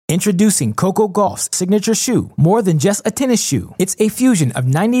Introducing Coco Gauff's signature shoe, more than just a tennis shoe. It's a fusion of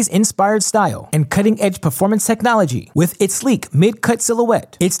 90s-inspired style and cutting-edge performance technology. With its sleek mid-cut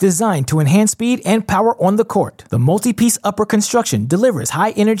silhouette, it's designed to enhance speed and power on the court. The multi-piece upper construction delivers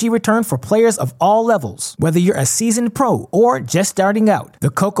high-energy return for players of all levels. Whether you're a seasoned pro or just starting out, the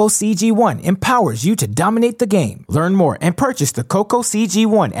Coco CG1 empowers you to dominate the game. Learn more and purchase the Coco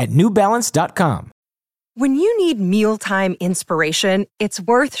CG1 at NewBalance.com. When you need mealtime inspiration, it's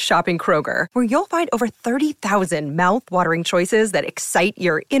worth shopping Kroger, where you'll find over 30,000 mouth-watering choices that excite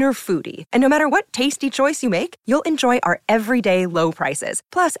your inner foodie. And no matter what tasty choice you make, you'll enjoy our everyday low prices,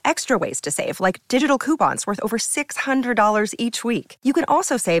 plus extra ways to save, like digital coupons worth over $600 each week. You can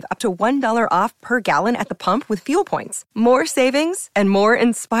also save up to $1 off per gallon at the pump with fuel points. More savings and more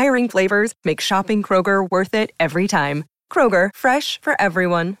inspiring flavors make shopping Kroger worth it every time. Kroger, fresh for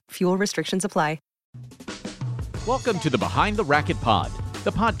everyone. Fuel restrictions apply. Welcome to the Behind the Racket Pod,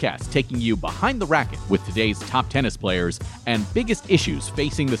 the podcast taking you behind the racket with today's top tennis players and biggest issues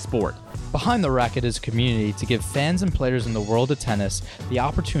facing the sport. Behind the Racket is a community to give fans and players in the world of tennis the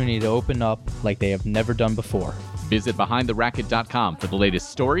opportunity to open up like they have never done before. Visit BehindTheRacket.com for the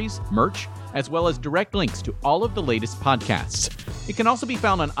latest stories, merch, as well as direct links to all of the latest podcasts. It can also be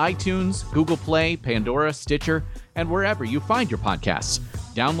found on iTunes, Google Play, Pandora, Stitcher, and wherever you find your podcasts.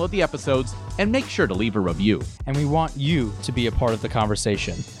 Download the episodes and make sure to leave a review. And we want you to be a part of the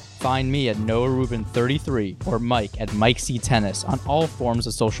conversation. Find me at Noah Rubin 33 or Mike at Mike C Tennis on all forms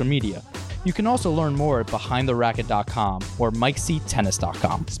of social media. You can also learn more at BehindTheRacket.com or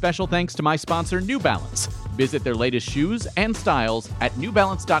MikeCTennis.com. Special thanks to my sponsor, New Balance. Visit their latest shoes and styles at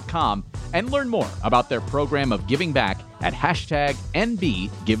NewBalance.com and learn more about their program of giving back at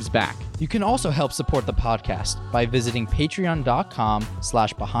 #NBGivesBack. You can also help support the podcast by visiting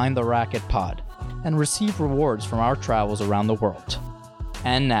patreon.com/BehindTheRacketPod and receive rewards from our travels around the world.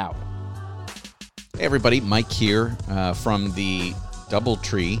 And now. Hey everybody, Mike here from the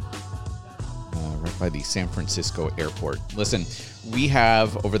Doubletree, right by the San Francisco airport. Listen, we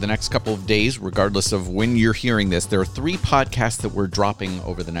have over the next couple of days, regardless of when you're hearing this, there are 3 podcasts that we're dropping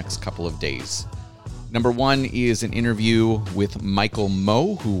over the next couple of days. Number 1 is an interview with Michael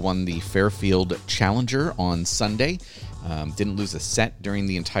Mmoh, who won the Fairfield Challenger on Sunday. Didn't lose a set during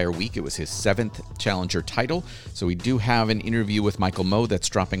the entire week. It was his 7th Challenger title. So we do have an interview with Michael Mmoh that's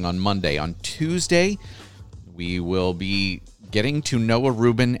dropping on Monday. On Tuesday, we will be getting to Noah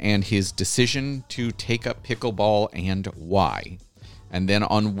Rubin and his decision to take up pickleball and why. And then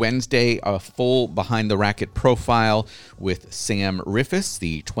on Wednesday, a full Behind the Racket profile with Sam Riffice,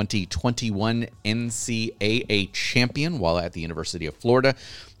 the 2021 NCAA champion while at the University of Florida,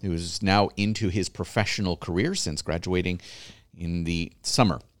 who is now into his professional career since graduating in the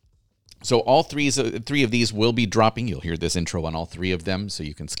summer. So all three of these will be dropping. You'll hear this intro on all 3 of them, so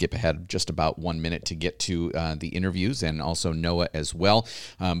you can skip ahead just about 1 minute to get to the interviews and also Noah as well.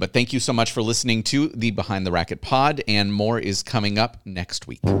 But thank you so much for listening to the Behind the Racket pod, and more is coming up next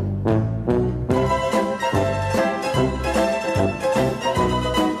week.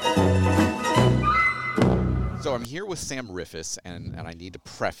 So I'm here with Sam Riffice, and I need to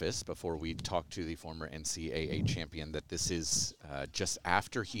preface before we talk to the former NCAA champion that this is just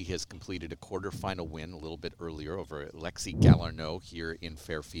after he has completed a quarterfinal win a little bit earlier over Alexis Galarneau here in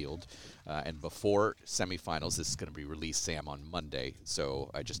Fairfield, and before semifinals. This is going to be released, Sam, on Monday,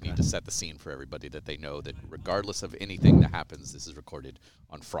 so I just need to set the scene for everybody that they know that regardless of anything that happens, this is recorded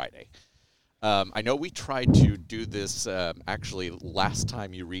on Friday. I know we tried to do this actually last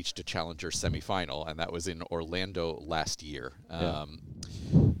time you reached a Challenger semifinal, and that was in Orlando last year.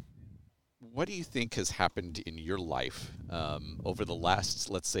 What do you think has happened in your life over the last,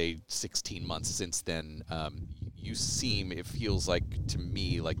 let's say, 16 months since then? You seem, it feels like to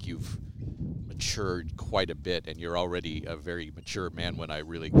me, like you've matured quite a bit, and you're already a very mature man when I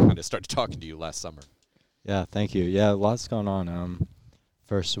really kind of started talking to you last summer. Yeah, thank you. Yeah, lots going on.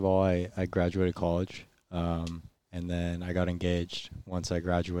 First of all, I graduated college, and then I got engaged once I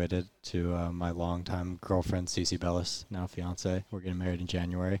graduated to my longtime girlfriend, Cece Bellis, now fiance. We're getting married in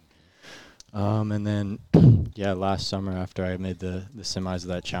January. And then, last summer after I made the semis of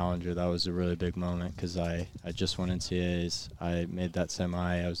that Challenger, that was a really big moment because I just won NCAAs. I made that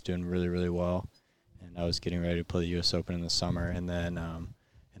semi. I was doing really, really well, and I was getting ready to play the U.S. Open in the summer. And then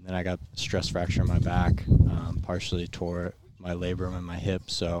I got a stress fracture in my back, partially tore my labrum in my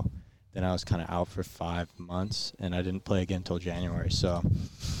hip, so then I was kind of out for 5 months, and I didn't play again until January. So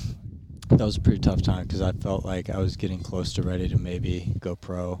that was a pretty tough time because I felt like I was getting close to ready to maybe go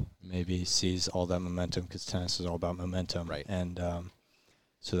pro, maybe seize all that momentum because tennis is all about momentum. Right. And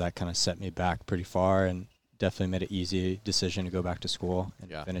so that kind of set me back pretty far. And definitely made an easy decision to go back to school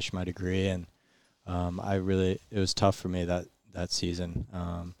and finish my degree. And it was tough for me that season.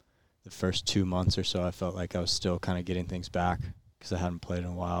 The first 2 months or so, I felt like I was still kind of getting things back because I hadn't played in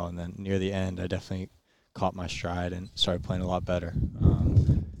a while. And then near the end, I definitely caught my stride and started playing a lot better.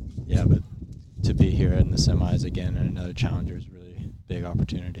 But to be here in the semis again and another challenger is really big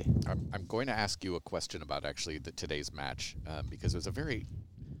opportunity. I'm going to ask you a question about actually today's match because it was a very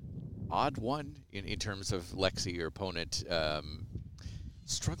odd one in terms of Lexi, your opponent,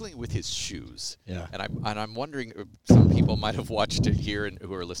 struggling with his shoes. Yeah. And I'm wondering, some people might have watched it here and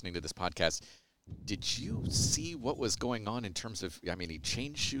who are listening to this podcast. Did you see what was going on in terms of, he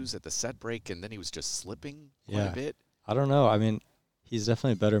changed shoes at the set break and then he was just slipping quite a bit? I don't know. He's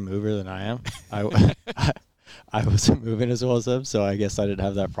definitely a better mover than I am. I wasn't moving as well as him, so I guess I didn't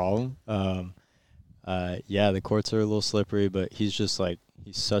have that problem. The courts are a little slippery, but he's just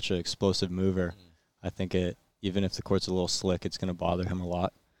he's such an explosive mover. I think even if the court's a little slick, it's going to bother him a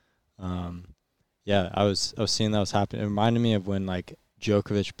lot. I was seeing that was happening. It reminded me of when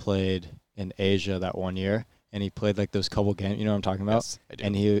Djokovic played in Asia that one year, and he played those couple games. You know what I'm talking about? Yes, I do.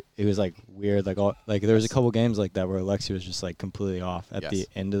 And he was weird, there was a couple games like that where Alexi was just completely off at the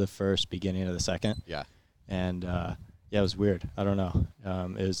end of the first, beginning of the second. Yeah. And it was weird. I don't know.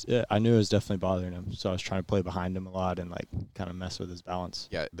 I knew it was definitely bothering him, so I was trying to play behind him a lot and kind of mess with his balance.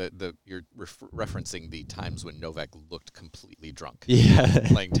 Yeah, you're referencing the times when Novak looked completely drunk. Yeah.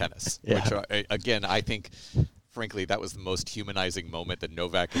 Playing tennis. Yeah. Which again, I think, frankly, that was the most humanizing moment that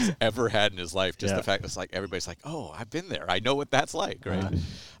Novak has ever had in his life. Just the fact that everybody's oh, I've been there. I know what that's like, right?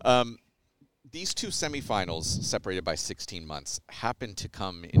 These two semifinals, separated by 16 months, happen to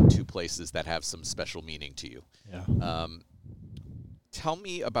come in two places that have some special meaning to you. Yeah. Tell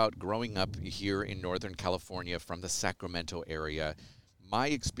me about growing up here in Northern California from the Sacramento area. My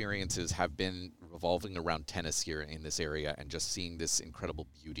experiences have been revolving around tennis here in this area and just seeing this incredible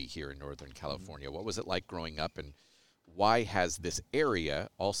beauty here in Northern California. What was it like growing up, and why has this area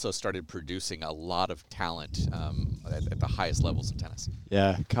also started producing a lot of talent at the highest levels of tennis?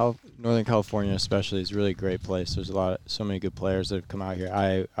 Yeah, Northern California especially is a really great place. There's so many good players that have come out here.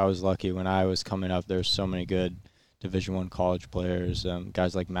 I was lucky when I was coming up. There's so many good Division I college players,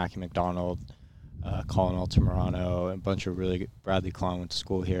 guys like Mackie McDonald, Colin Altamirano, a bunch of really good, Bradley Klein went to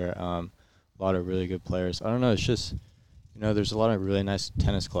school here. A lot of really good players. I don't know, it's just, there's a lot of really nice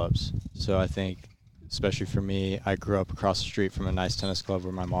tennis clubs. So I think, especially for me, I grew up across the street from a nice tennis club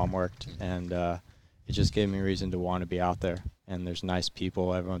where my mom worked, and it just gave me a reason to want to be out there. And there's nice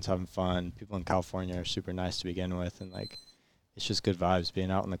people, everyone's having fun. People in California are super nice to begin with, and it's just good vibes being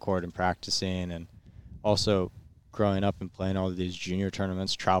out on the court and practicing. And also growing up and playing all of these junior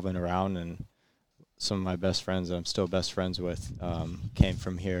tournaments, traveling around, and some of my best friends that I'm still best friends with came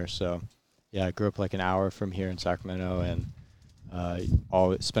from here. So yeah, I grew up an hour from here in Sacramento, and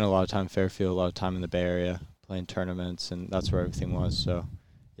spent a lot of time in Fairfield, a lot of time in the Bay Area playing tournaments, and that's where everything was. So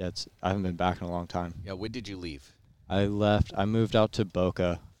yeah, I haven't been back in a long time. Yeah, when did you leave? I moved out to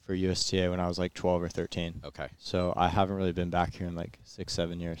Boca for USTA when I was 12 or 13. Okay. So I haven't really been back here in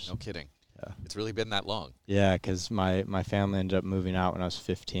 6-7 years. No kidding. Yeah. It's really been that long. Yeah, because my family ended up moving out when I was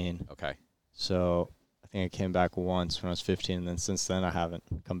 15. Okay. So I think I came back once when I was 15, and then since then I haven't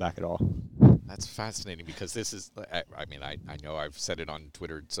come back at all. That's fascinating because this is, I know I've said it on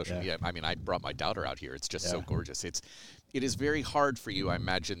Twitter, social media. I brought my daughter out here. It's just so gorgeous. It is very hard for you, I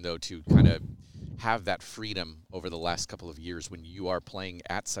imagine, though, to kind of have that freedom over the last couple of years when you are playing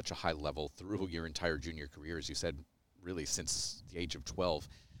at such a high level through your entire junior career, as you said, really since the age of 12.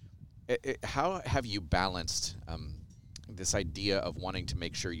 How have you balanced this idea of wanting to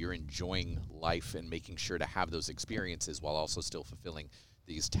make sure you're enjoying life and making sure to have those experiences while also still fulfilling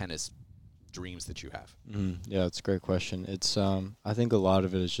these tennis dreams that you have? Yeah, that's a great question. It's I think a lot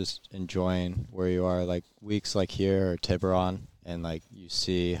of it is just enjoying where you are, weeks like here or Tiburon, and you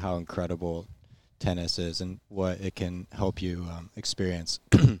see how incredible tennis is and what it can help you experience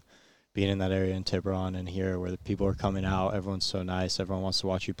being in that area in Tiburon and here where the people are coming out. Everyone's so nice. Everyone wants to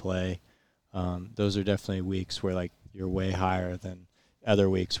watch you play. Those are definitely weeks where you're way higher than other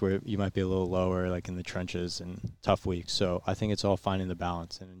weeks where you might be a little lower, in the trenches, and tough weeks. So I think it's all finding the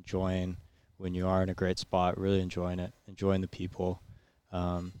balance and enjoying when you are in a great spot, really enjoying it, enjoying the people.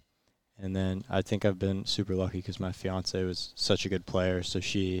 And then I think I've been super lucky because my fiance was such a good player. So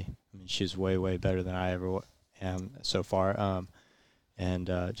she's way, way better than I ever am so far. And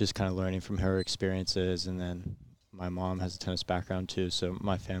just kind of learning from her experiences. And then my mom has a tennis background too. So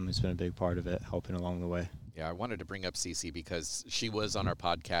my family's been a big part of it, helping along the way. Yeah, I wanted to bring up Cece because she was on our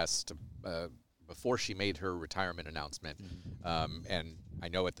podcast before she made her retirement announcement. And I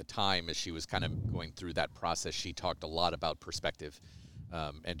know at the time, as she was kind of going through that process, she talked a lot about perspective,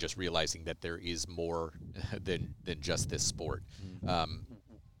 and just realizing that there is more than just this sport.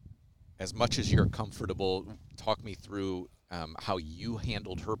 As much as you're comfortable, talk me through how you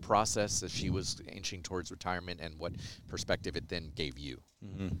handled her process as she was inching towards retirement, and what perspective it then gave you.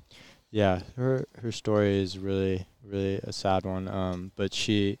 Mm-hmm. Yeah, her story is really, really a sad one. But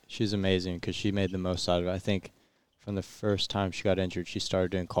she's amazing because she made the most out of it. I think from the first time she got injured, she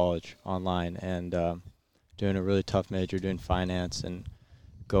started doing college online and doing a really tough major, doing finance, and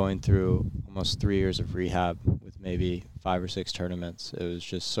going through almost 3 years of rehab with maybe 5 or 6 tournaments. It was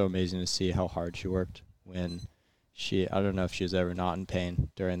just so amazing to see how hard she worked when I don't know if she was ever not in pain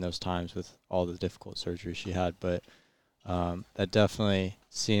during those times with all the difficult surgery she had, but that definitely,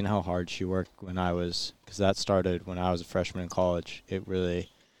 seeing how hard she worked because that started when I was a freshman in college, it really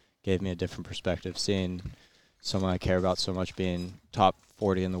gave me a different perspective, seeing someone I care about so much being top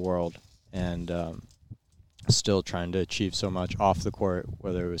 40 in the world and still trying to achieve so much off the court,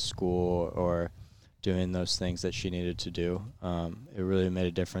 whether it was school or doing those things that she needed to do. It really made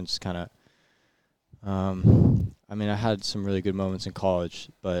a difference I had some really good moments in college,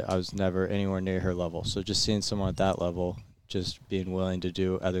 but I was never anywhere near her level. So just seeing someone at that level, just being willing to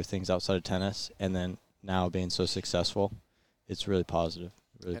do other things outside of tennis, and then now being so successful, it's really positive,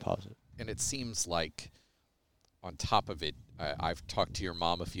 positive. And it seems like on top of it, I've talked to your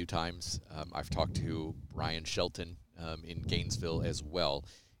mom a few times. I've talked to Brian Shelton in Gainesville as well.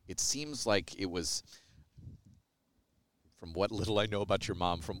 It seems like it was, from what little I know about your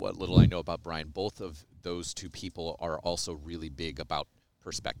mom, from what little I know about Brian, both of those two people are also really big about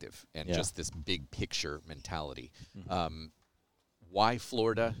perspective and just this big picture mentality. Mm-hmm. Why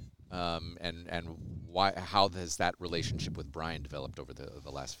Florida, and how has that relationship with Brian developed over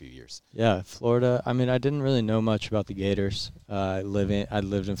the last few years? Yeah, Florida. I didn't really know much about the Gators. I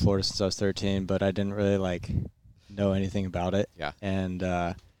lived in Florida since I was 13, but I didn't really know anything about it. Yeah. And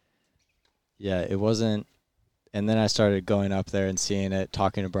it wasn't. And then I started going up there and seeing it,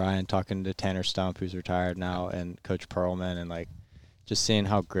 talking to Brian, talking to Tanner Stump, who's retired now, and Coach Perlman, and just seeing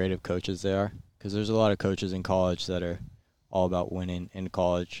how great of coaches they are. Because there's a lot of coaches in college that are all about winning in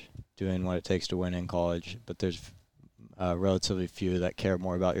college, doing what it takes to win in college. But there's relatively few that care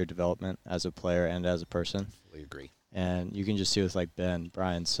more about your development as a player and as a person. Fully agree. And you can just see with Ben,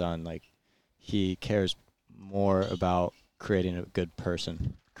 Brian's son, he cares more about creating a good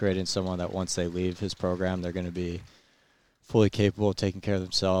person, creating someone that once they leave his program, they're going to be fully capable of taking care of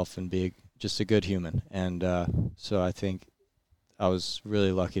themselves and be just a good human. And so I think I was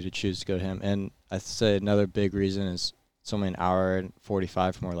really lucky to choose to go to him. And I'd say another big reason is it's only an hour and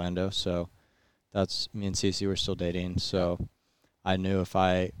 45 from Orlando. So that's, me and Cece were still dating. So I knew if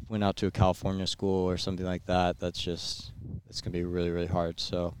I went out to a California school or something like that, it's going to be really, really hard.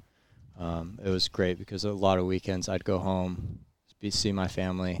 So it was great because a lot of weekends I'd go home, see my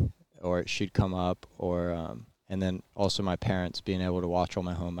family, or she'd come up, or and then also my parents being able to watch all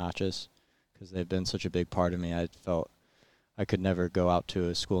my home matches because they've been such a big part of me. I felt I could never go out to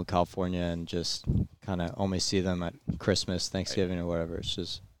a school in California and just kind of only see them at Christmas, Thanksgiving, or whatever. It's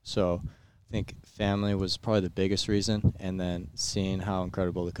just so I think family was probably the biggest reason, and then seeing how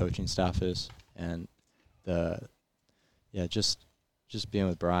incredible the coaching staff is, and just being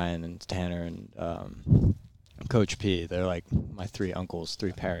with Brian and Tanner and Coach P. They're like my 3 uncles,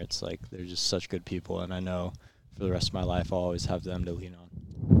 3 parents. They're just such good people, and I know for the rest of my life I'll always have them to lean on.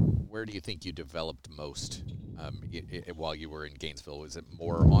 Where do you think you developed most while you were in Gainesville? Was it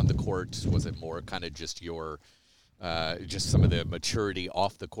more on the court? Was it more kind of just your just some of the maturity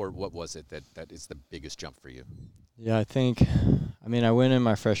off the court? What was it that is the biggest jump for you? Yeah, I think, I went in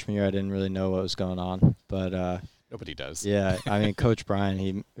my freshman year, I didn't really know what was going on, but nobody does. Yeah, Coach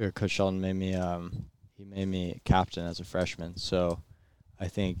Brian, Coach Shelton made me captain as a freshman, so I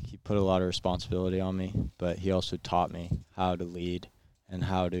think he put a lot of responsibility on me, but he also taught me how to lead and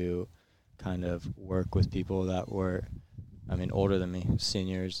how to kind of work with people that were, older than me,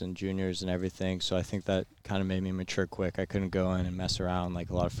 seniors and juniors and everything. So I think that kind of made me mature quick. I couldn't go in and mess around like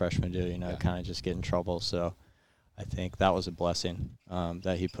a lot of freshmen do, kind of just get in trouble. So I think that was a blessing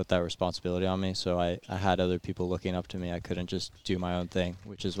that he put that responsibility on me. So I had other people looking up to me. I couldn't just do my own thing,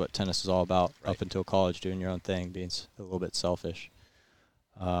 which is what tennis is all about, right, up until college, doing your own thing, being a little bit selfish.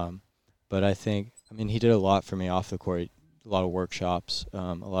 But I think, he did a lot for me off the court, a lot of workshops,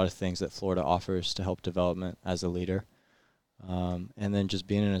 a lot of things that Florida offers to help development as a leader. And then just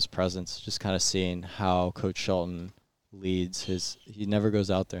being in his presence, just kind of seeing how Coach Shelton leads he never goes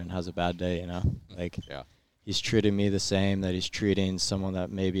out there and has a bad day, Yeah. He's treating me the same that he's treating someone that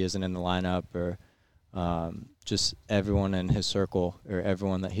maybe isn't in the lineup, or just everyone in his circle or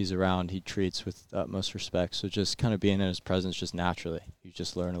everyone that he's around, he treats with utmost respect. So just kind of being in his presence just naturally, you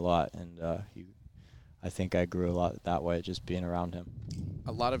just learn a lot. And I think I grew a lot that way, just being around him.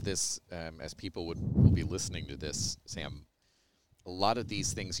 A lot of this, as people will be listening to this, Sam, a lot of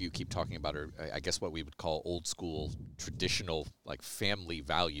these things you keep talking about are, I guess, what we would call old school, traditional, like family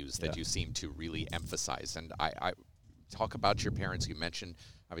values that you seem to really emphasize. And I talk about your parents. You mentioned,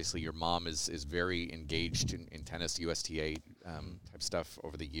 obviously, your mom is very engaged in tennis, USTA type stuff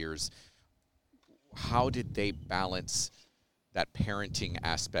over the years. How did they balance that parenting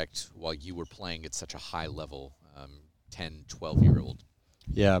aspect while you were playing at such a high level, 10, 12-year-old?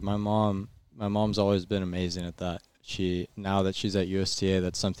 Yeah, my mom's always been amazing at that. Now that she's at USTA,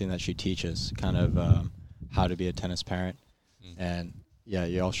 that's something that she teaches, kind of how to be a tennis parent. And yeah,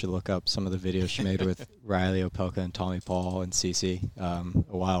 you all should look up some of the videos she made with Riley Opelka and Tommy Paul and Cece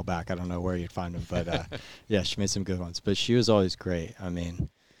a while back. I don't know where you'd find them, but yeah, she made some good ones. But she was always great. I mean,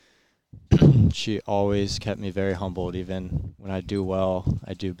 she always kept me very humbled. Even when I do well,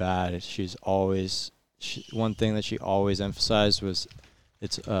 I do bad. One thing that she always emphasized was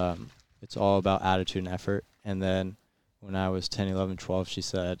it's all about attitude and effort. And then when I was 10, 11, 12, she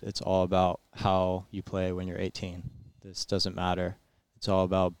said, it's all about how you play when you're 18. This doesn't matter. It's all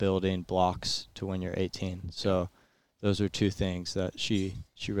about building blocks to when you're 18. So those are two things that she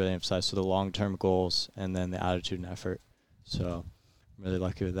really emphasized. So the long-term goals and then the attitude and effort. So I'm really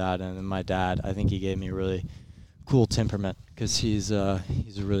lucky with that. And then my dad, I think he gave me a really cool temperament because he's a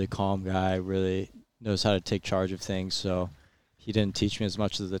really calm guy, really knows how to take charge of things. So he didn't teach me as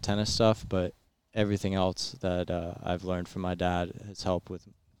much of the tennis stuff, but everything else that I've learned from my dad has helped with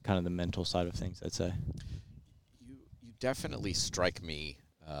kind of the mental side of things, I'd say. You definitely strike me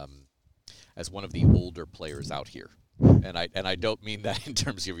as one of the older players out here. And I don't mean that in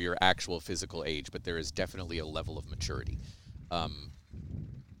terms of your actual physical age, but there is definitely a level of maturity.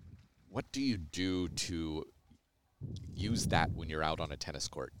 What do you do to use that when you're out on a tennis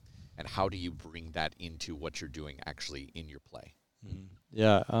court? And how do you bring that into what you're doing actually in your play?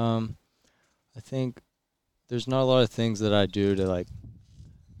 Yeah, I think there's not a lot of things that I do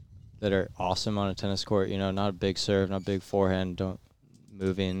that are awesome on a tennis court. You know, not a big serve, not a big forehand, don't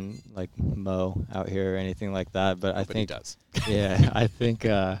moving like Mo out here or anything like that. But I think does. Yeah, I think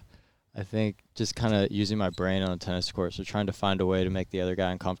just kind of using my brain on a tennis court. So trying to find a way to make the other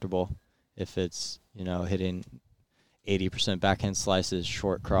guy uncomfortable. If it's, you know, hitting 80% backhand slices,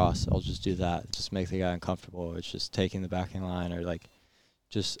 short cross, I'll just do that. Just make the guy uncomfortable. It's just taking the backhand line or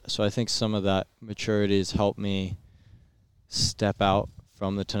so I think some of that maturity has helped me step out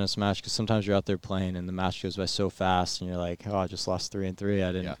from the tennis match because sometimes you're out there playing and the match goes by so fast and you're like, oh, I just lost 3-3.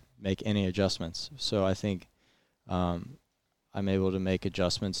 I didn't make any adjustments. So I think I'm able to make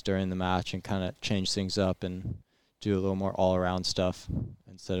adjustments during the match and kind of change things up and do a little more all-around stuff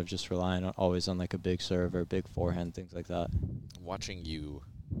instead of just relying always on like a big serve or a big forehand, things like that. Watching you,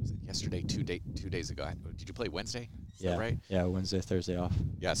 was it yesterday, 2 days ago? Did you play Wednesday? Is that right? Yeah, Wednesday, Thursday off.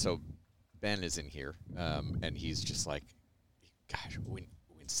 Yeah, so Ben is in here, and he's just like, gosh, when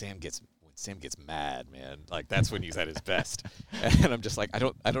Sam gets mad, man, like that's when he's at his best. And I'm just like, I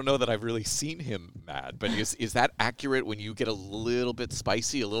don't know that I've really seen him mad, but is that accurate when you get a little bit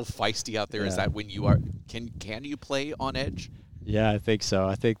spicy, a little feisty out there? Yeah. Is that when you are can you play on edge? Yeah, I think so.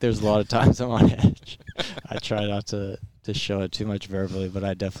 I think there's a lot of times I'm on edge. I try not to show it too much verbally, but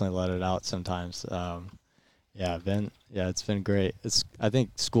I definitely let it out sometimes. It's been great. I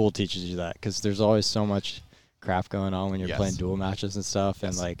think school teaches you that because there's always so much crap going on when you're playing dual matches and stuff,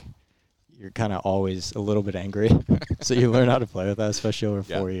 and like you're kind of always a little bit angry. So you learn how to play with that, especially over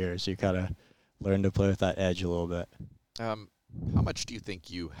 4 years. You kind of learn to play with that edge a little bit. How much do you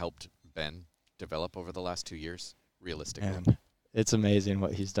think you helped Ben develop over the last 2 years, realistically? And it's amazing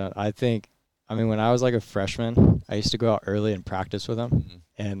what he's done. I mean, when I was like a freshman, I used to go out early and practice with him,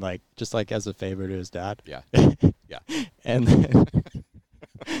 and like just like as a favor to his dad. Yeah. And then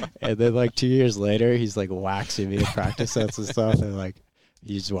like 2 years later, he's like waxing me at practice sets and stuff, and like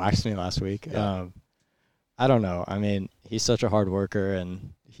he just waxed me last week. Yeah. I don't know. I mean, he's such a hard worker,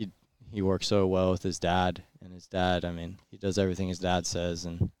 and he works so well with his dad. And his dad, I mean, he does everything his dad says,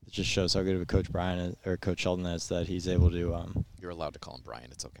 and it just shows how good of a coach Brian is, or Coach Sheldon is, that he's able to. You're allowed to call him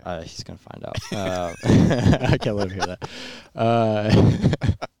Brian. It's okay. He's gonna find out. I can't let him hear that.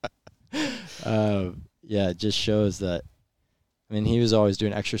 Yeah, it just shows that. I mean, he was always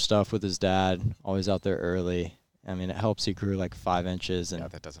doing extra stuff with his dad, always out there early. I mean, it helps he grew like 5 inches and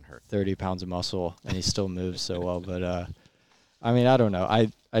that doesn't hurt. 30 pounds of muscle, and he still moves so well. But I mean, I don't know.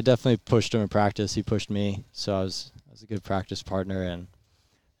 I definitely pushed him in practice. He pushed me, so I was a good practice partner.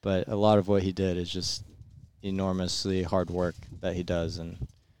 But a lot of what he did is just enormously hard work that he does, and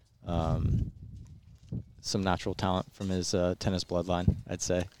some natural talent from his tennis bloodline, I'd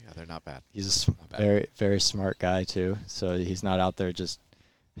say. Yeah, they're not bad. He's a very, very smart guy, too. So he's not out there just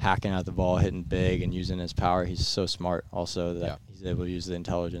hacking at the ball, hitting big, and using his power. He's so smart also that he's able to use the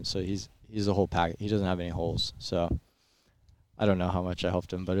intelligence. So he's a whole pack. He doesn't have any holes. So I don't know how much I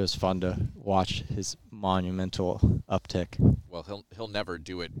helped him, but it was fun to watch his monumental uptick. Well, he'll never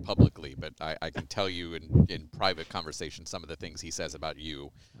do it publicly, but I can tell you in private conversation some of the things he says about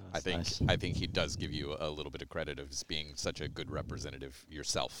you. I think he does give you a little bit of credit of just being such a good representative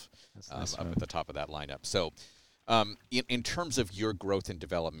yourself Nice, up at the top of that lineup. So in terms of your growth and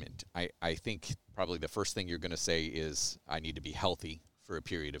development, I think probably the first thing you're going to say is I need to be healthy for a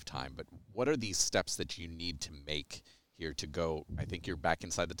period of time. But what are these steps that you need to make here to go? I think you're back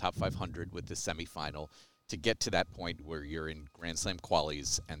inside the top 500 with the semifinal to get to that point where you're in Grand Slam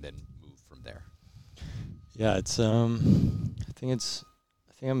qualies and then move from there. Yeah, it's I think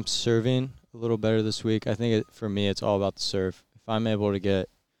I'm serving a little better this week. I think for me it's all about the serve. If I'm able to get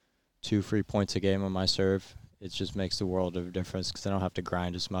 2 free points a game on my serve, it just makes the world of a difference because I don't have to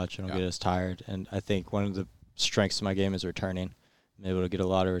grind as much. I don't get as tired. And I think one of the strengths of my game is returning. I'm able to get a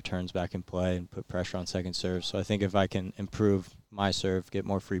lot of returns back in play and put pressure on second serve. So I think if I can improve my serve, get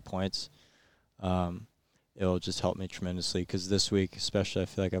more free points, it'll just help me tremendously. Because this week, especially, I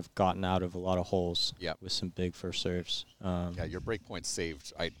feel like I've gotten out of a lot of holes with some big first serves. Your break points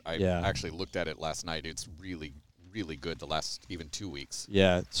saved. I actually looked at it last night. It's really, really good the last even 2 weeks.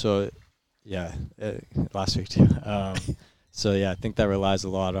 Yeah, so, last week too. So, I think that relies a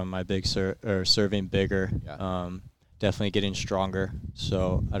lot on my big serving bigger. Yeah. Definitely getting stronger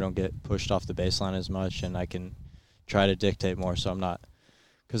so I don't get pushed off the baseline as much, and I can try to dictate more so I'm not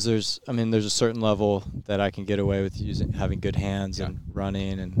 – because there's a certain level that I can get away with having good hands and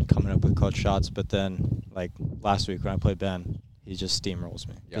running and coming up with clutch shots, but then like last week when I played Ben, he just steamrolls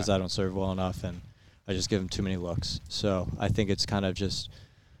me because I don't serve well enough and I just give him too many looks. So I think it's kind of just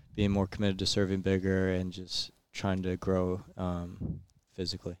being more committed to serving bigger and just trying to grow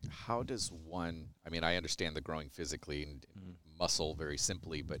physically. How does one, I understand the growing physically and muscle very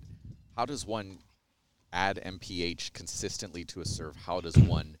simply, but how does one add MPH consistently to a serve? How does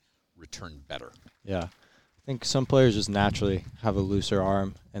one return better? Yeah. I think some players just naturally have a looser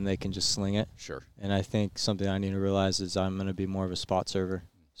arm and they can just sling it. Sure. And I think something I need to realize is I'm going to be more of a spot server.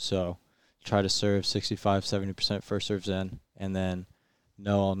 So try to serve 65, 70% first serves in, and then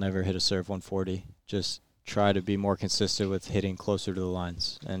no, I'll never hit a serve 140. Just try to be more consistent with hitting closer to the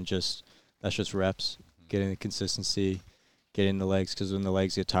lines, and that's just reps, getting the consistency, getting the legs, because when the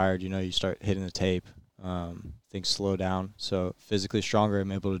legs get tired, you start hitting the tape. Things slow down. So physically stronger,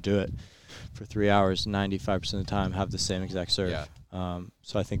 I'm able to do it for 3 hours, 95% of the time, have the same exact serve. Yeah.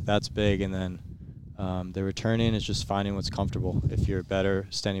 So I think that's big. And then the returning is just finding what's comfortable. If you're better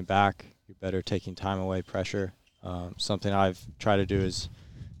standing back, you're better taking time away, pressure. Something I've tried to do is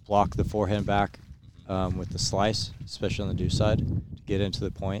block the forehand back with the slice, especially on the deuce side, to get into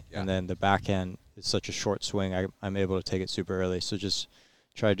the point. And then the backhand is such a short swing, I'm able to take it super early. So just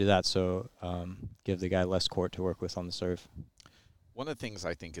try to do that, so give the guy less court to work with on the serve. One of the things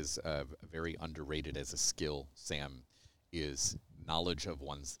I think is very underrated as a skill, Sam, is knowledge of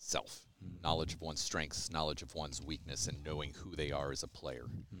one's self, knowledge of one's strengths, knowledge of one's weakness, and knowing who they are as a player.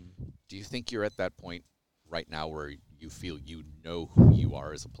 Do you think you're at that point right now where you feel you know who you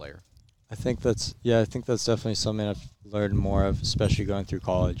are as a player? I think that's definitely something I've learned more of, especially going through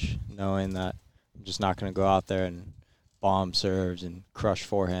college, knowing that I'm just not going to go out there and bomb serves and crush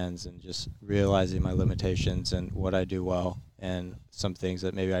forehands, and just realizing my limitations and what I do well and some things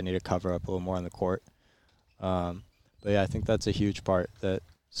that maybe I need to cover up a little more on the court. But I think that's a huge part, that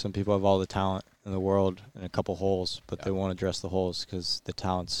some people have all the talent in the world and a couple holes, but they won't address the holes because the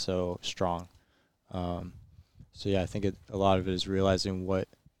talent's so strong. I think a lot of it is realizing what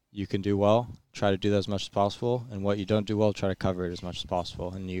you can do well, try to do that as much as possible, and what you don't do well, try to cover it as much as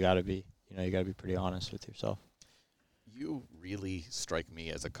possible. And you got to be pretty honest with yourself. You really strike me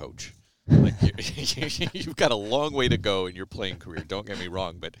as a coach. Like you've got a long way to go in your playing career. Don't get me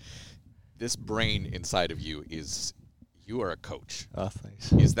wrong, but this brain inside of you you are a coach. Oh,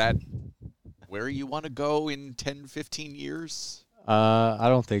 thanks. Is that where you want to go in 10, 15 years? I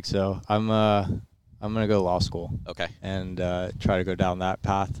don't think so. I'm going to go to law school. Okay. And try to go down that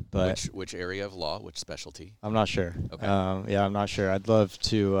path. But which area of law, which specialty? I'm not sure. Okay. I'm not sure. I'd love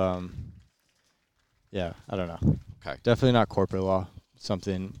to, I don't know. Okay. Definitely not corporate law.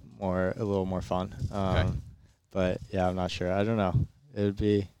 Something a little more fun. Okay. But, I'm not sure. I don't know.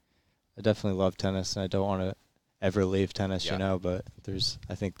 I definitely love tennis, and I don't want to ever leave tennis, Yeah. you know, but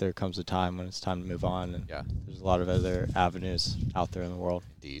I think there comes a time when it's time to move on, and Yeah. there's a lot of other avenues out there in the world.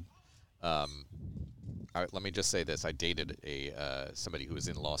 Indeed. Let me just say this. I dated somebody who was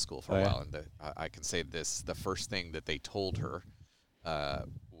in law school for a while, and I can say this. The first thing that they told her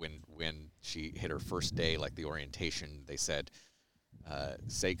when she hit her first day, like the orientation, they said,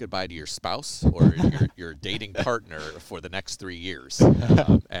 say goodbye to your spouse or your dating partner for the next 3 years.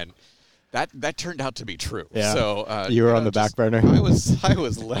 And that turned out to be true. Yeah. So you were on the back burner. I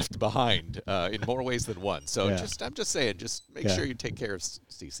was left behind in more ways than one. So Yeah. I'm just saying, just make Yeah. sure you take care of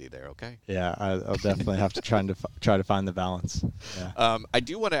Cece there, okay? Yeah, I'll definitely have to try to find the balance. Yeah. I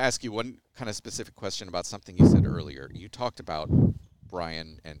do want to ask you one kind of specific question about something you said earlier. You talked about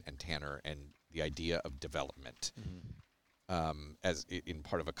Brian and Tanner and the idea of development as in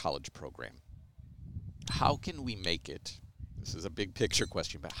part of a college program. How can we make it? This is a big picture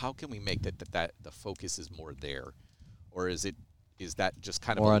question, but how can we make that the focus is more there, or is that just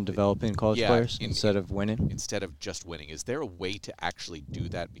kind of More on developing college players instead of winning? Instead of just winning, is there a way to actually do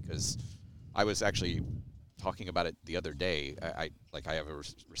that? Because I was actually talking about it the other day. I have a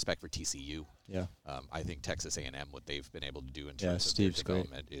respect for TCU. Yeah. I think Texas A&M, what they've been able to do in Yeah, terms of Steve's their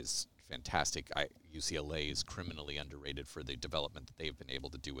development is fantastic. UCLA is criminally underrated for the development that they've been able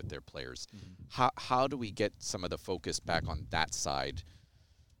to do with their players. How do we get some of the focus back on that side,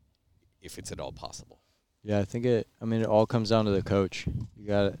 if it's at all possible? Yeah, I think it all comes down to the coach. You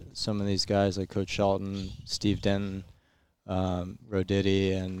got some of these guys like Coach Shelton, Steve Denton,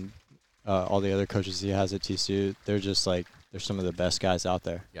 Roditi, and all the other coaches he has at TCU. They're some of the best guys out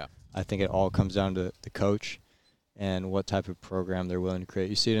there. Yeah. I think it all comes down to the coach and what type of program they're willing to create.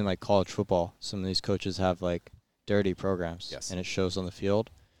 You see it in like college football. Some of these coaches have like dirty programs, Yes. and it shows on the field.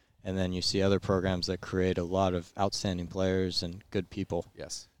 And then you see other programs that create a lot of outstanding players and good people.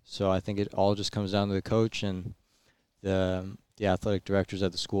 Yes. So I think it all just comes down to the coach and the athletic directors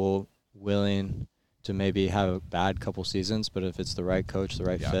at the school willing to maybe have a bad couple seasons, but if it's the right coach, the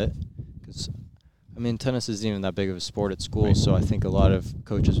right fit. Because, tennis isn't even that big of a sport at school, so I think a lot of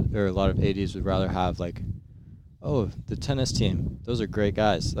coaches or a lot of ADs would rather have like, oh, the tennis team, those are great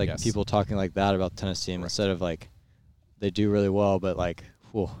guys. Like people talking like that about the tennis team instead of like, they do really well, but like,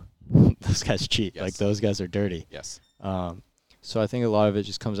 whoa, those guys cheat. Yes. Like those guys are dirty. Yes. So I think a lot of it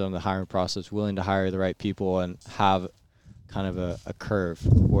just comes down to the hiring process, willing to hire the right people and have kind of a curve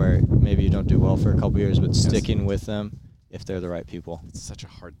where maybe you don't do well for a couple years, but sticking with them if they're the right people. It's such a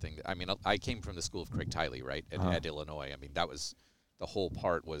hard thing. I came from the school of Craig Tiley, right, at Illinois. That was the whole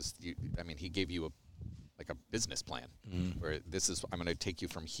part was, he gave you a business plan where I'm going to take you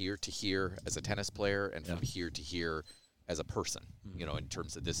from here to here as a tennis player and from here to here as a person, in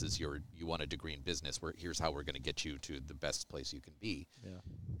terms of this is you want a degree in business, here's how we're going to get you to the best place you can be. Yeah.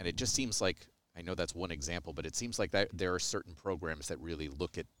 And it just seems like, I know that's one example, but it seems like that there are certain programs that really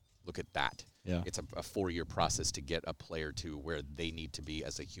look at that. Yeah. It's a 4-year process to get a player to where they need to be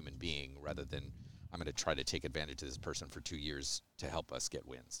as a human being rather than I'm going to try to take advantage of this person for 2 years to help us get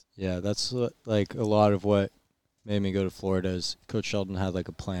wins. Yeah, that's like a lot of what made me go to Florida is Coach Sheldon had like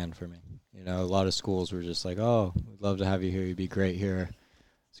a plan for me. A lot of schools were just like, oh, we'd love to have you here. You'd be great here.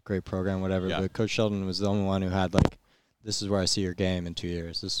 It's a great program, whatever. Yeah. But Coach Sheldon was the only one who had like, this is where I see your game in 2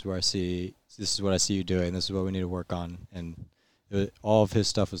 years. This is what I see you doing. This is what we need to work on. And all of his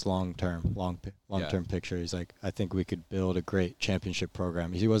stuff was long-term picture. He's like, I think we could build a great championship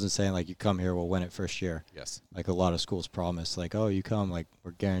program. He wasn't saying like, you come here, we'll win it first year. Yes. Like a lot of schools promise, like, oh, you come, like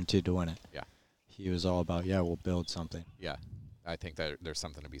we're guaranteed to win it. Yeah. He was all about, we'll build something. Yeah. I think that there's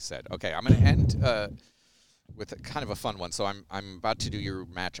something to be said. Okay, I'm going to end with kind of a fun one. So I'm about to do your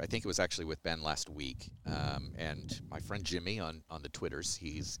match. I think it was actually with Ben last week. And my friend Jimmy on the Twitters,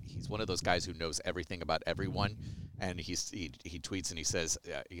 he's one of those guys who knows everything about everyone. And he tweets and he says,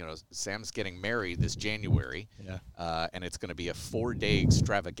 Sam's getting married this January. Yeah. And it's going to be a 4-day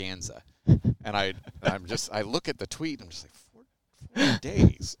extravaganza. And I look at the tweet and I'm just like, 4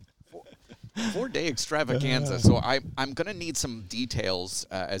 days. 4-day extravaganza. So I'm going to need some details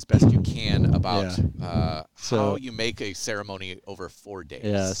as best you can about how you make a ceremony over 4 days.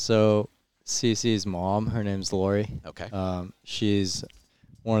 Yeah. So Cece's mom, her name's Lori. Okay. She's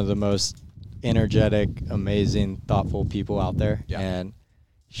one of the most energetic, amazing, thoughtful people out there. Yeah. And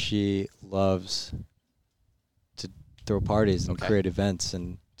she loves to throw parties and create events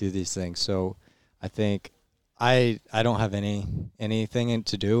and do these things. So I think I don't have anything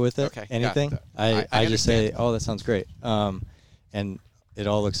to do with it. Okay. Anything. Yeah, I just say, oh, that sounds great. And it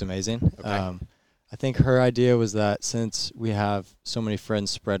all looks amazing. Okay. I think her idea was that since we have so many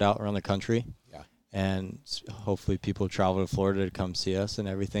friends spread out around the country, and hopefully people travel to Florida to come see us and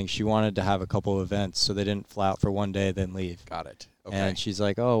everything. She wanted to have a couple of events so they didn't fly out for one day then leave. Got it. Okay. And she's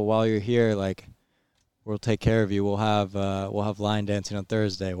like, "Oh, while you're here, like, we'll take care of you. We'll have line dancing on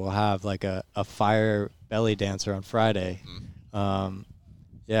Thursday. We'll have like a fire belly dancer on Friday.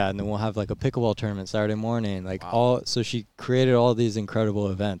 Yeah, and then we'll have like a pickleball tournament Saturday morning. Like so she created all these incredible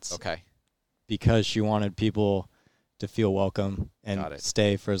events. Okay. Because she wanted people to feel welcome and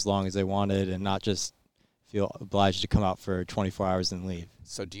stay for as long as they wanted and not just feel obliged to come out for 24 hours and leave.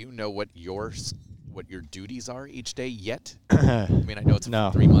 So do you know what your duties are each day yet? I mean, I know it's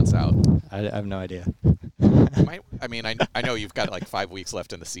 3 months out. I have no idea. I know you've got like 5 weeks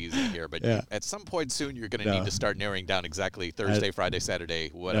left in the season here, but at some point soon you're going to need to start narrowing down exactly Thursday, Friday, Saturday,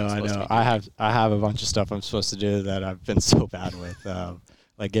 what I'm supposed to be doing. I have a bunch of stuff I'm supposed to do that I've been so bad with,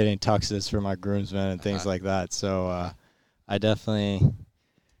 like getting tuxes for my groomsmen and things like that. So I definitely,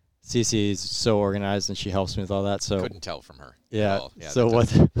 Cece is so organized and she helps me with all that. So couldn't tell from her. Yeah. So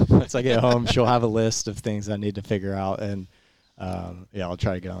once I get home, she'll have a list of things I need to figure out, and I'll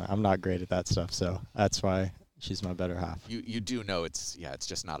try to get on it. I'm not great at that stuff, so that's why she's my better half. You do know it's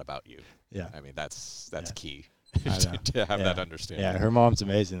just not about you. Yeah. I mean that's key to have that understanding. Yeah, her mom's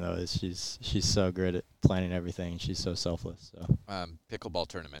amazing though. She's so great at planning everything. She's so selfless. So pickleball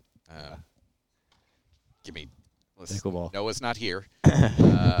tournament. Give me. Pickleball. Noah's not here.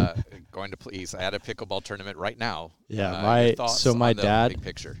 Going to please add a pickleball tournament right now. Yeah, my dad. Big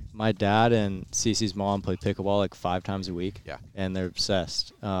picture. My dad and Cece's mom play pickleball like 5 times a week. Yeah, and they're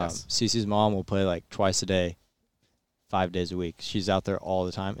obsessed. Cece's mom will play like twice a day, 5 days a week. She's out there all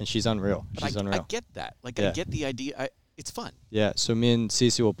the time, and she's unreal. She's unreal. I get that. I get the idea. It's fun. Yeah, so me and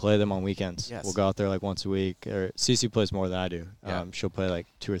Cece will play them on weekends. Yes. We'll go out there like once a week. Or Cece plays more than I do. She'll play like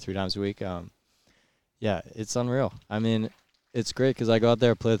 2 or 3 times a week. Yeah, it's unreal. I mean, it's great because I go out there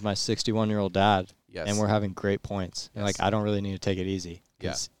and play with my 61-year-old dad, and we're having great points. And, like, I don't really need to take it easy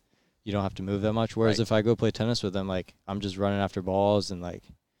because you don't have to move that much. Whereas if I go play tennis with him, like, I'm just running after balls and, like,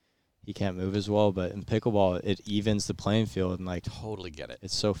 he can't move as well. But in pickleball, it evens the playing field. And, like, totally get it.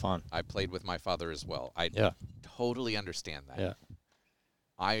 It's so fun. I played with my father as well. I totally understand that. Yeah.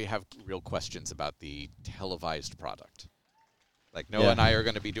 I have real questions about the televised product. Like Noah and I are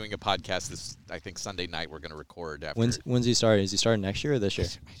going to be doing a podcast this, I think, Sunday night. We're going to record after. When's he starting? Is he starting next year or this year?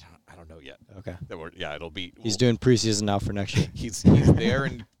 I don't know yet. Okay. It'll be. He's doing preseason now for next year. He's there,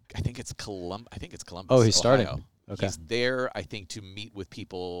 and I think it's Columbus. Oh, he's Ohio. starting. Okay. He's there, I think, to meet with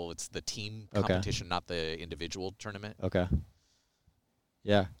people. It's the team competition, not the individual tournament. Okay.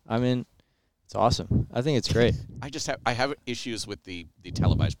 Yeah, I mean, it's awesome. I think it's great. I have issues with the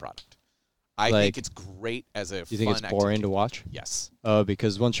televised product. I think it's great as a. Do you think it's boring to watch? Yes. Oh,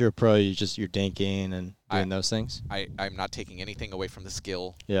 because once you're a pro, you're dinking and doing those things. I'm not taking anything away from the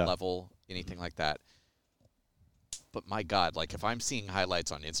skill level, anything like that. But my God, like if I'm seeing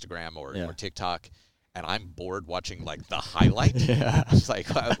highlights on Instagram or TikTok, and I'm bored watching like the highlight, it's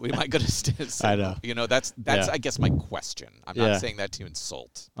like, am I going to? I know. You know, that's I guess my question. I'm not saying that to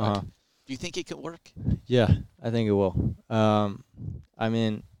insult. Do you think it could work? Yeah, I think it will. I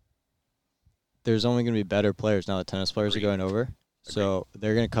mean, there's only going to be better players now that tennis players are going over. So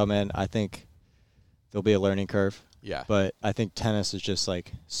they're going to come in. I think there'll be a learning curve. Yeah. But I think tennis is just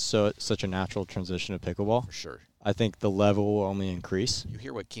like such a natural transition to pickleball. For sure. I think the level will only increase. You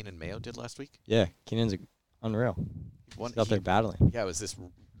hear what Keenan Mayo did last week? Yeah, Keenan's unreal. He's out there battling. Yeah,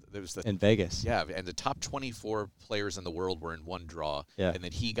 there was in Vegas. Yeah, and the top 24 players in the world were in one draw. Yeah. And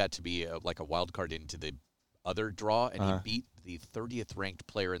then he got to be like a wild card into the other draw, and he beat the 30th ranked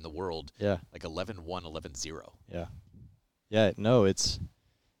player in the world. Yeah. Like 11-1, 11-0. Yeah. Yeah, no,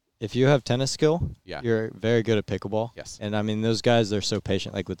 if you have tennis skill, you're very good at pickleball. Yes. And, I mean, those guys, they're so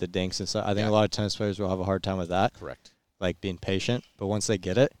patient, like with the dinks and stuff. I think a lot of tennis players will have a hard time with that. Correct. Like being patient. But once they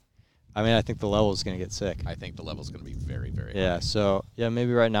get it, I mean, I think the level is going to get sick. I think the level is going to be very, very high. So,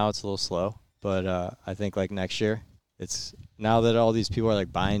 maybe right now it's a little slow. But I think, like, next year, it's now that all these people are,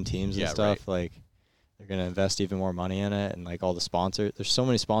 like, buying teams and stuff, like, they're going to invest even more money in it. And, like, all the sponsors. There's so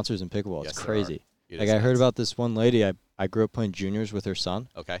many sponsors in pickleball. It's crazy. Like, I heard about this one lady. I grew up playing juniors with her son.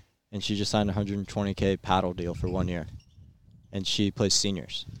 Okay. And she just signed a $120K paddle deal for 1 year. And she plays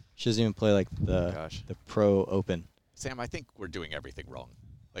seniors. She doesn't even play, like, the pro open. Sam, I think we're doing everything wrong.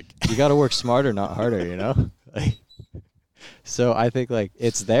 Like you got to work smarter, not harder, you know? Like, so I think, like,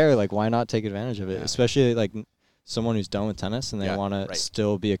 it's there. Like, why not take advantage of it? Especially, like, someone who's done with tennis and they want to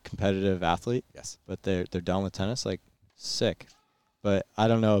still be a competitive athlete. Yes. But they're done with tennis. Like, sick. But I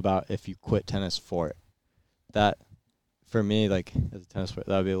don't know about if you quit tennis for it. That, for me, like, as a tennis player,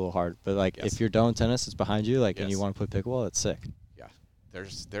 that would be a little hard. But, like, if you're done with tennis, it's behind you, like, and you want to play pickleball, it's sick. Yeah.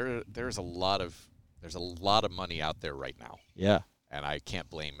 There's a lot of There's a lot of money out there right now. Yeah. And I can't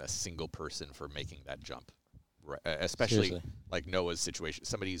blame a single person for making that jump. Especially Seriously. like Noah's situation.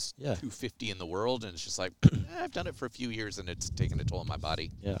 Somebody's Yeah. 250 in the world, and it's just like, I've done it for a few years, and it's taken a toll on my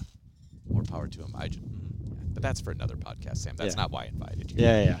body. Yeah. More power to him. But that's for another podcast, Sam. That's not why I invited you.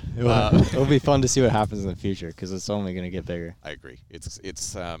 Yeah. It'll be fun to see what happens in the future because it's only going to get bigger. I agree. It's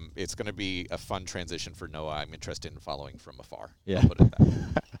going to be a fun transition for Noah. I'm interested in following from afar. Yeah. I'll put it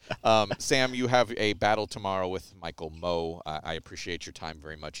that way. Sam, you have a battle tomorrow with Michael Moe. I appreciate your time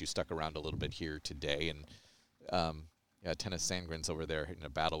very much. You stuck around a little bit here today, and Tennis Sandgren's over there in a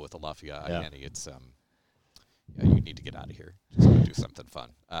battle with Alafia Ayeni. It's you need to get out of here. Just go do something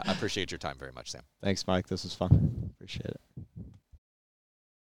fun. I appreciate your time very much, Sam. Thanks, Mike. This was fun. Appreciate it.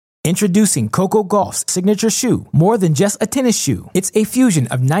 Introducing Coco Gauff's signature shoe. More than just a tennis shoe, it's a fusion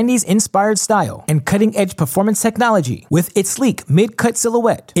of 90s inspired style and cutting-edge performance technology. With its sleek mid-cut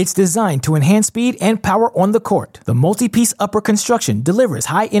silhouette, it's designed to enhance speed and power on the court. The multi-piece upper construction delivers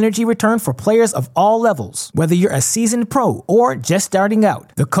high-energy return for players of all levels. Whether you're a seasoned pro or just starting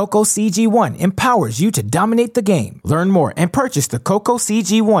out, the Coco CG1 empowers you to dominate the game. Learn more and purchase the Coco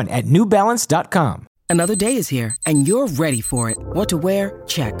CG1 at newbalance.com. Another day is here, and you're ready for it. What to wear?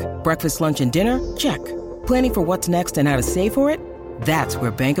 Check. Breakfast, lunch, and dinner? Check. Planning for what's next and how to save for it? That's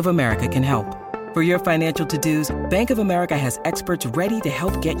where Bank of America can help. For your financial to-dos, Bank of America has experts ready to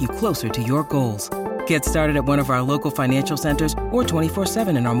help get you closer to your goals. Get started at one of our local financial centers or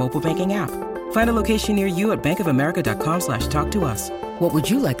 24/7 in our mobile banking app. Find a location near you at bankofamerica.com/talktous. What would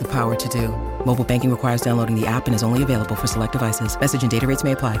you like the power to do? Mobile banking requires downloading the app and is only available for select devices. Message and data rates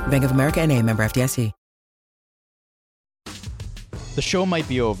may apply. Bank of America NA, member FDIC. The show might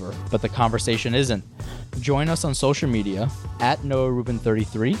be over, but the conversation isn't. Join us on social media at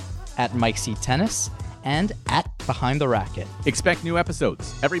NoahRubin33, at Mike C. Tennis, and at Behind the Racket. Expect new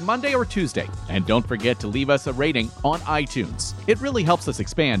episodes every Monday or Tuesday. And don't forget to leave us a rating on iTunes. It really helps us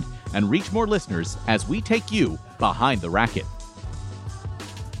expand and reach more listeners as we take you behind the racket.